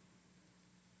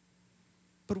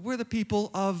 But we're the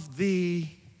people of the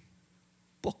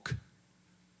book.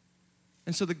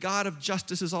 And so the God of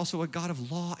justice is also a God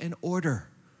of law and order.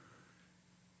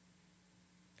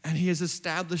 And he has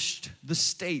established the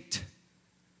state.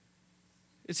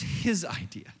 It's his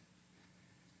idea.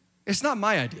 It's not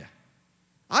my idea.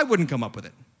 I wouldn't come up with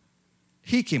it.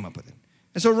 He came up with it.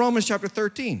 And so Romans chapter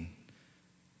 13,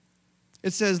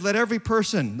 it says, let every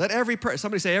person,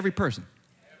 somebody say every person.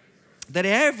 Let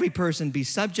every person be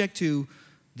subject to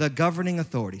the governing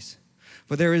authorities.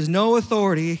 For there is no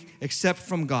authority except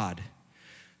from God.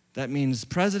 That means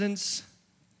presidents,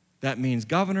 that means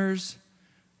governors,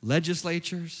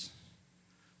 legislatures,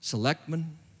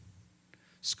 selectmen,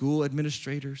 school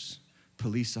administrators,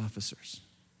 police officers.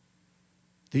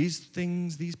 These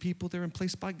things, these people, they're in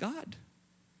place by God.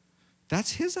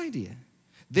 That's his idea.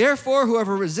 Therefore,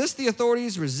 whoever resists the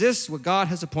authorities resists what God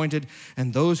has appointed,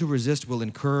 and those who resist will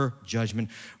incur judgment.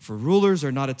 For rulers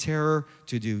are not a terror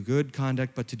to do good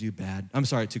conduct, but to do bad.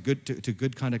 To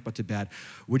good conduct, but to bad.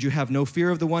 Would you have no fear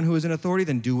of the one who is in authority?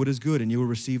 Then do what is good, and you will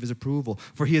receive his approval.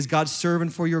 For he is God's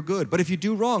servant for your good. But if you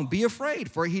do wrong, be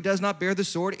afraid, for he does not bear the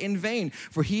sword in vain.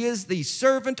 For he is the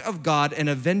servant of God, an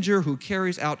avenger who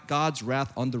carries out God's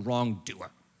wrath on the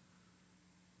wrongdoer.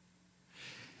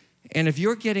 And if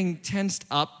you're getting tensed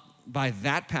up by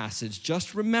that passage,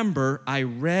 just remember I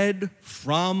read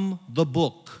from the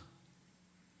book.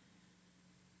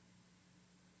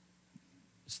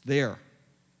 It's there.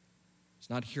 It's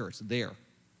not here, it's there.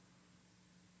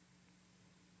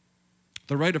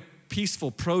 The right of peaceful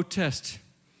protest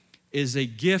is a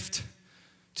gift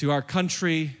to our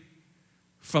country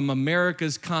from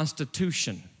America's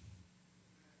Constitution.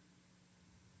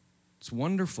 It's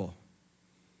wonderful.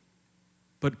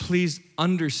 But please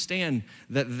understand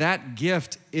that that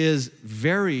gift is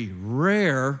very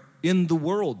rare in the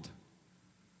world.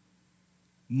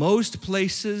 Most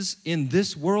places in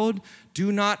this world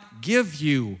do not give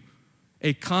you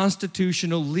a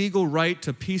constitutional legal right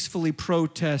to peacefully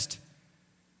protest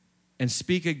and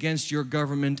speak against your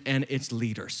government and its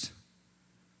leaders.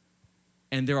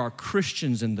 And there are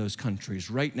Christians in those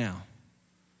countries right now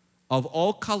of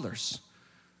all colors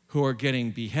who are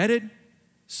getting beheaded,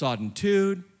 sawed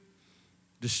in,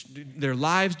 their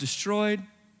lives destroyed,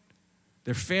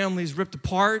 their families ripped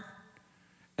apart,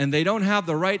 and they don't have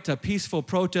the right to peaceful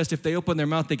protest. If they open their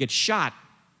mouth, they get shot.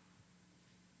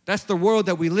 That's the world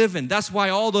that we live in. That's why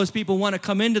all those people want to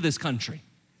come into this country.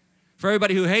 For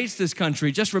everybody who hates this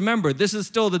country, just remember, this is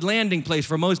still the landing place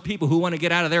for most people who want to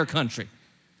get out of their country.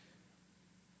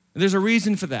 And there's a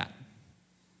reason for that.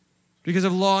 because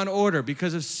of law and order,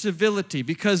 because of civility,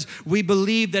 because we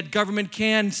believe that government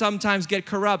can sometimes get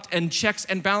corrupt and checks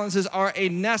and balances are a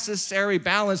necessary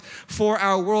balance for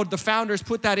our world. The founders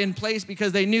put that in place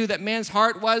because they knew that man's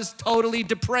heart was totally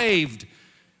depraved.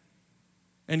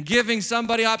 And giving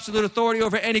somebody absolute authority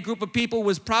over any group of people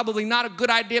was probably not a good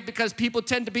idea because people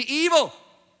tend to be evil.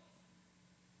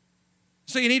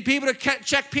 So you need people to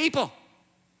check people.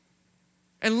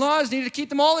 And laws need to keep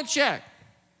them all in check.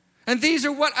 And these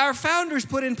are what our founders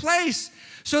put in place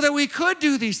so that we could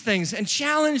do these things and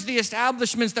challenge the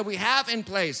establishments that we have in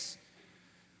place.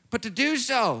 But to do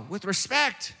so with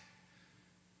respect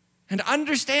and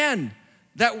understand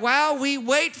that while we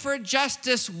wait for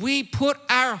justice, we put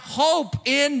our hope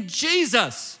in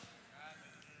Jesus.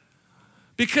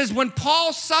 Because when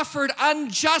Paul suffered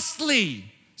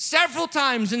unjustly several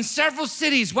times in several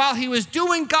cities while he was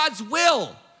doing God's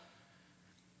will,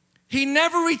 he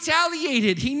never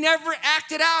retaliated. He never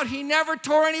acted out. He never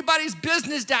tore anybody's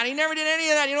business down. He never did any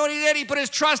of that. You know what he did? He put his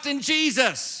trust in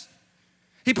Jesus.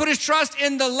 He put his trust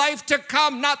in the life to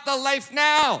come, not the life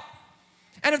now.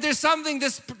 And if there's something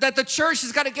that the church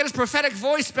has got to get its prophetic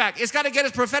voice back, it's got to get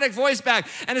its prophetic voice back.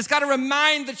 And it's got to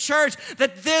remind the church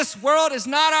that this world is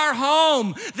not our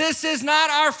home. This is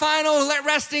not our final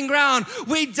resting ground.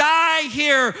 We die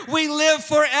here. We live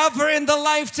forever in the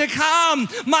life to come.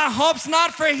 My hope's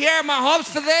not for here. My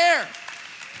hope's for there.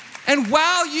 And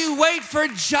while you wait for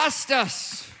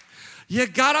justice, you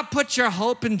got to put your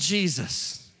hope in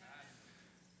Jesus.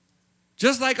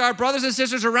 Just like our brothers and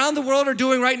sisters around the world are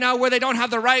doing right now where they don't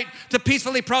have the right to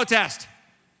peacefully protest.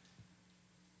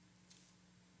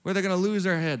 Where they're going to lose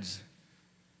their heads.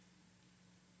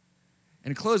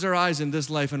 And close their eyes in this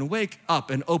life and wake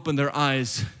up and open their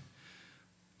eyes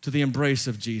to the embrace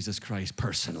of Jesus Christ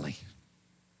personally.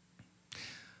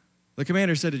 The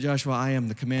commander said to Joshua, I am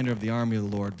the commander of the army of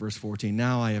the Lord. Verse 14,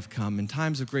 now I have come. In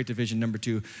times of great division, number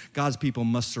 2, God's people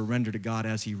must surrender to God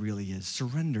as he really is.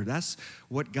 Surrender, that's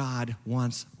what God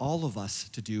wants all of us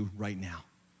to do right now.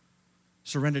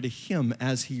 Surrender to him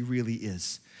as he really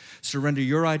is. Surrender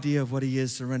your idea of what he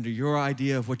is. Surrender your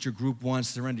idea of what your group wants.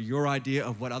 Surrender your idea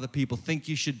of what other people think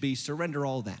you should be. Surrender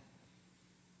all that.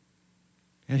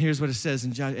 And here's what it says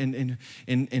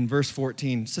in verse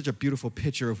 14, such a beautiful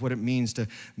picture of what it means to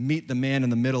meet the man in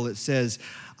the middle. It says,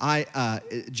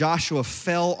 Joshua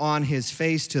fell on his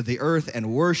face to the earth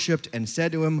and worshiped and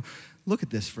said to him, look at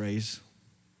this phrase,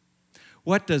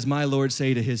 what does my Lord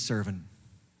say to his servant?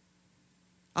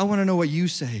 I want to know what you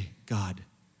say, God.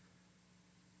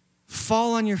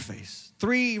 Fall on your face.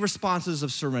 3 responses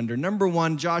of surrender. Number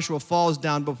 1, Joshua falls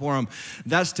down before him.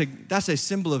 That's a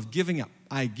symbol of giving up.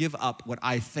 I give up what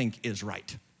I think is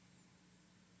right.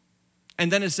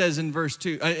 And then it says in verse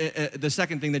 2, the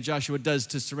second thing that Joshua does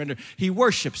to surrender, he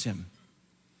worships him.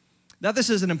 Now this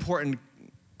is an important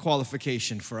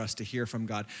qualification for us to hear from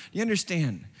God. You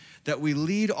understand that we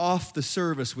lead off the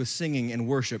service with singing and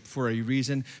worship for a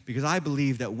reason? Because I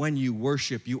believe that when you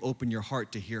worship, you open your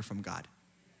heart to hear from God.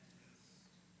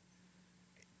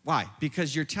 Why?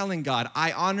 Because you're telling God,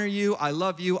 I honor you, I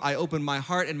love you, I open my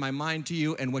heart and my mind to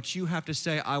you, and what you have to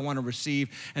say, I want to receive.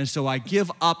 And so I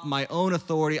give up my own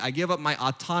authority, I give up my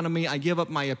autonomy, I give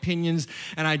up my opinions,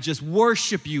 and I just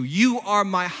worship you. You are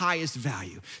my highest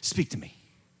value. Speak to me.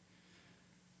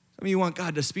 Some of you want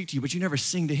God to speak to you, but you never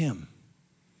sing to him.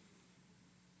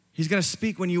 He's going to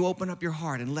speak when you open up your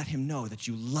heart and let him know that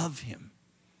you love him.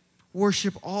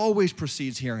 Worship always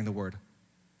precedes hearing the word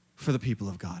for the people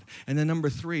of God. And then number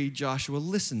 3, Joshua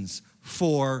listens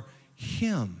for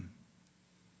him.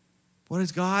 What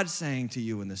is God saying to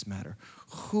you in this matter?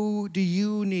 Who do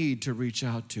you need to reach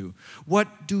out to?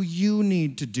 What do you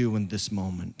need to do in this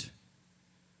moment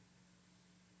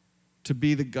to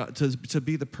be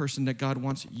the person that God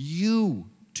wants you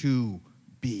to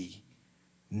be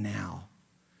now?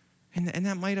 And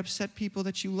that might upset people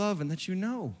that you love and that you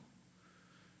know.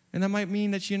 And that might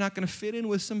mean that you're not going to fit in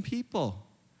with some people.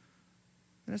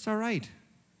 And it's all right.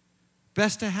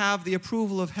 Best to have the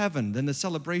approval of heaven than the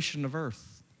celebration of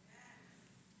earth.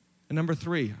 And number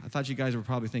 3, I thought you guys were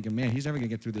probably thinking, man, he's never going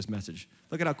to get through this message.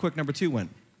 Look at how quick number 2 went.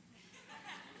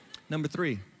 Number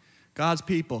 3, God's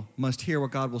people must hear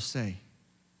what God will say.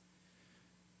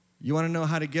 You want to know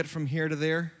how to get from here to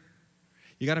there?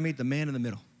 You got to meet the man in the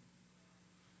middle.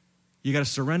 You got to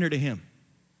surrender to him.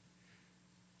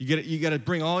 You got to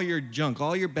bring all your junk,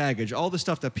 all your baggage, all the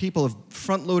stuff that people have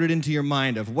front-loaded into your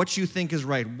mind of what you think is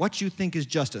right, what you think is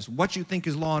justice, what you think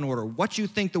is law and order, what you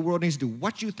think the world needs to do,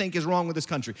 what you think is wrong with this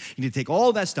country. You need to take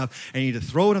all that stuff and you need to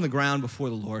throw it on the ground before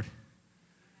the Lord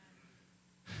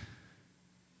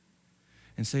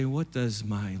and say, what does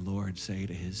my Lord say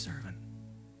to his servant?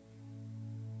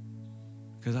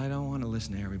 Because I don't want to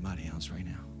listen to everybody else right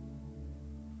now.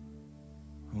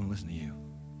 I want to listen to you.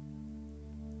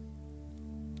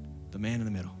 The man in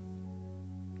the middle.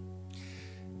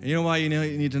 And you know why you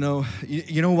need to know?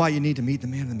 You know why you need to meet the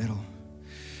man in the middle?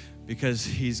 Because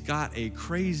he's got a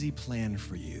crazy plan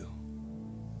for you.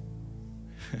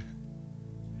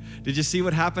 Did you see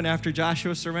what happened after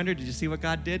Joshua surrendered? Did you see what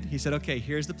God did? He said, okay,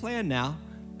 here's the plan now.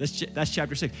 That's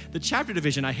chapter 6. The chapter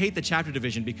division, I hate the chapter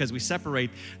division because we separate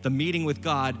the meeting with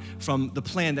God from the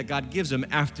plan that God gives him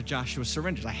after Joshua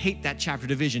surrenders. I hate that chapter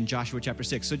division, Joshua chapter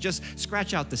 6. So just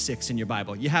scratch out the 6 in your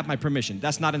Bible. You have my permission.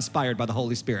 That's not inspired by the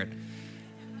Holy Spirit.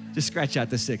 Just scratch out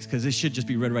the 6 because it should just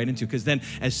be read right into. Because then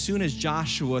as soon as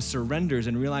Joshua surrenders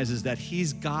and realizes that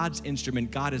he's God's instrument,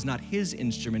 God is not his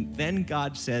instrument, then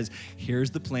God says,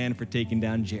 here's the plan for taking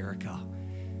down Jericho.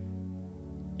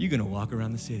 You're going to walk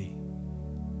around the city.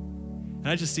 And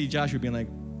I just see Joshua being like,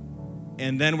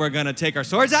 and then we're going to take our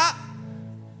swords out?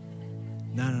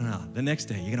 No. The next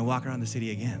day, you're going to walk around the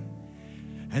city again.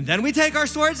 And then we take our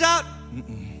swords out?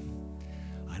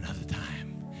 Another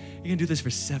time. You're going to do this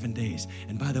for 7 days.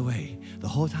 And by the way, the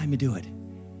whole time you do it,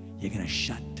 you're going to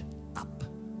shut up.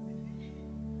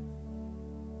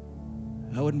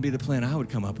 That wouldn't be the plan I would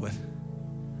come up with.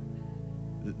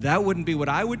 That wouldn't be what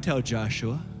I would tell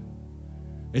Joshua.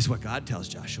 It's what God tells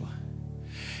Joshua.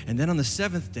 And then on the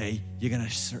 7th day, you're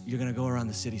gonna go around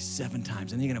the city 7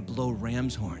 times, and then you're gonna blow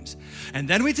ram's horns. And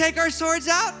then we take our swords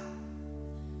out?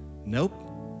 Nope.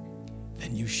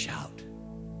 Then you shout.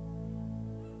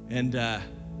 And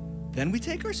then we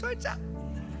take our swords out?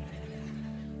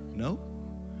 Nope.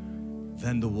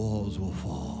 Then the walls will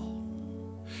fall.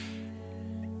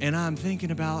 And I'm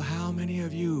thinking about how many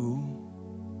of you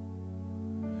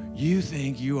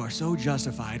think you are so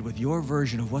justified with your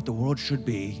version of what the world should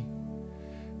be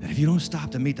that if you don't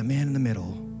stop to meet the man in the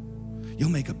middle,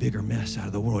 you'll make a bigger mess out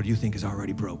of the world you think is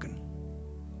already broken.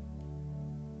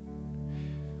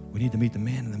 We need to meet the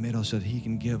man in the middle so that he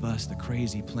can give us the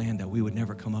crazy plan that we would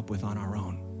never come up with on our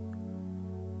own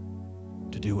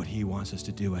to do what he wants us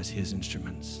to do as his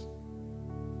instruments.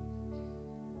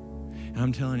 And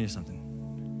I'm telling you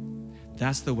something.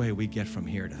 That's the way we get from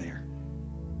here to there.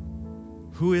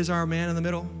 Who is our man in the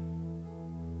middle?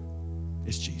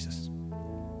 It's Jesus.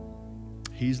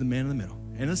 He's the man in the middle.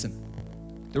 And listen,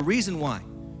 the reason why,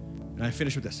 and I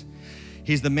finish with this,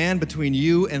 he's the man between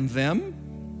you and them.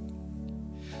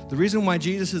 The reason why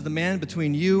Jesus is the man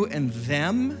between you and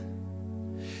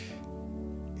them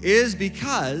is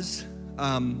because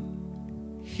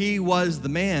he was the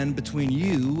man between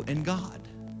you and God.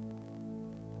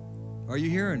 Are you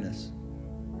hearing this?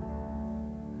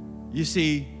 You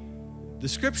see, the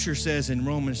scripture says in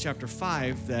Romans chapter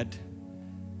 5 that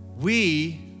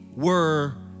we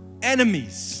were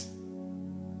enemies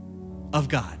of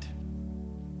God.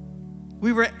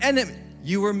 We were enemies.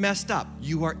 You were messed up.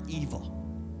 You are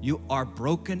evil. You are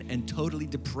broken and totally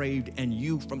depraved, and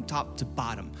you from top to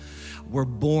bottom were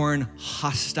born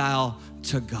hostile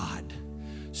to God.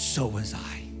 So was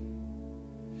I.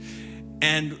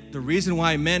 And the reason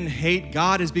why men hate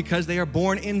God is because they are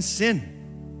born in sin.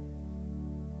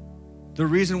 The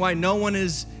reason why no one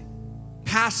is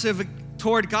passive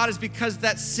toward God is because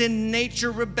that sin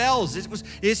nature rebels.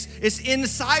 It's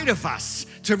inside of us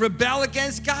to rebel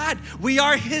against God. We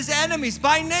are his enemies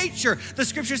by nature. The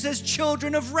scripture says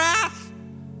children of wrath.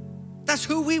 That's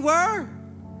who we were.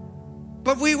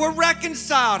 But we were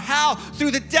reconciled. How?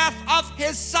 Through the death of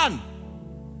his son.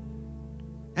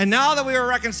 And now that we are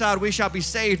reconciled, we shall be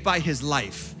saved by his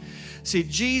life. See,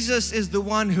 Jesus is the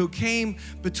one who came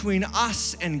between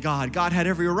us and God. God had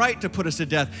every right to put us to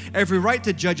death, every right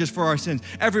to judge us for our sins,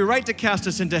 every right to cast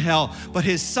us into hell. But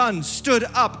his son stood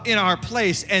up in our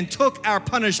place and took our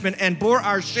punishment and bore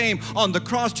our shame on the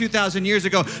cross 2,000 years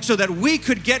ago so that we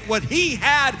could get what he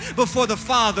had before the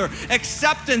Father,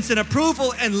 acceptance and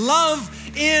approval and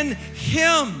love in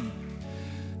him.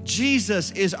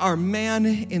 Jesus is our man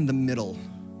in the middle,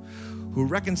 who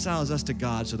reconciles us to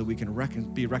God so that we can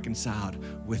be reconciled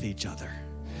with each other.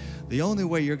 The only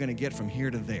way you're going to get from here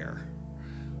to there,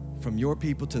 from your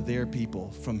people to their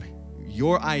people, from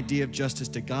your idea of justice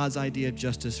to God's idea of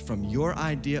justice, from your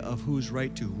idea of who's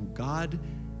right to who God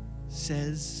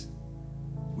says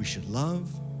we should love,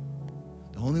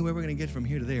 the only way we're going to get from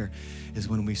here to there is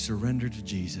when we surrender to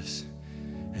Jesus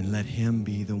and let him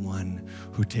be the one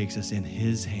who takes us in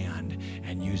his hand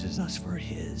and uses us for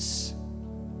his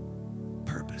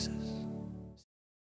purposes.